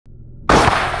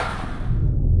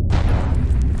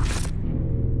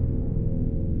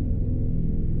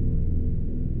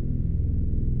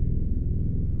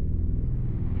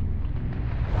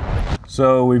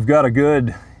So we've got a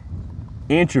good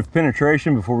inch of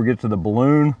penetration before we get to the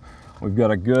balloon. We've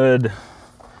got a good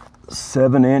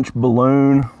 7-inch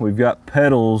balloon. We've got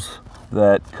petals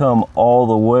that come all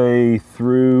the way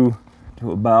through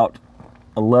to about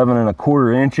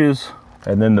 11¼ inches.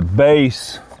 And then the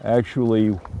base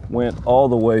actually went all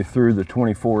the way through the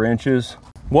 24 inches.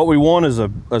 What we want is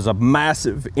a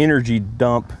massive energy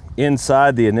dump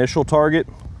inside the initial target.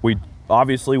 We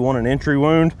obviously want an entry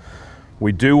wound.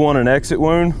 We do want an exit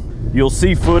wound. You'll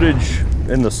see footage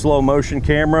in the slow motion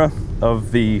camera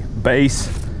of the base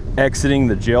exiting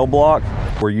the gel block.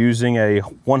 We're using a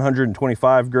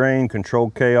 125 grain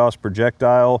controlled chaos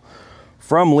projectile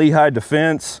from Lehigh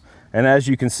Defense. And as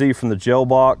you can see from the gel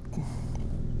block,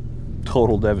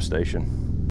 total devastation.